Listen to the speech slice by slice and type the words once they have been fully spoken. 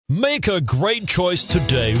Make a great choice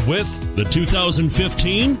today with the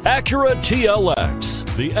 2015 Acura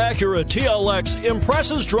TLX. The Acura TLX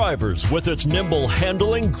impresses drivers with its nimble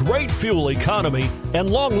handling, great fuel economy, and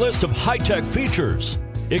long list of high-tech features.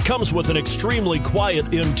 It comes with an extremely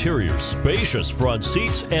quiet interior, spacious front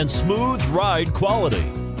seats, and smooth ride quality,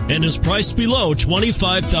 and is priced below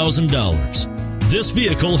 $25,000. This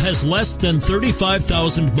vehicle has less than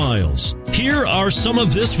 35,000 miles. Here are some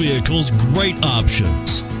of this vehicle's great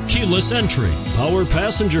options: keyless entry, power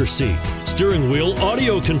passenger seat, steering wheel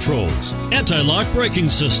audio controls, anti-lock braking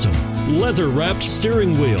system, leather-wrapped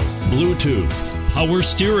steering wheel, Bluetooth, power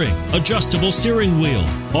steering, adjustable steering wheel,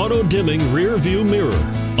 auto-dimming rear view mirror,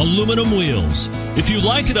 aluminum wheels. If you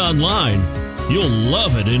like it online, you'll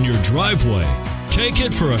love it in your driveway. Take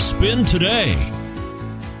it for a spin today.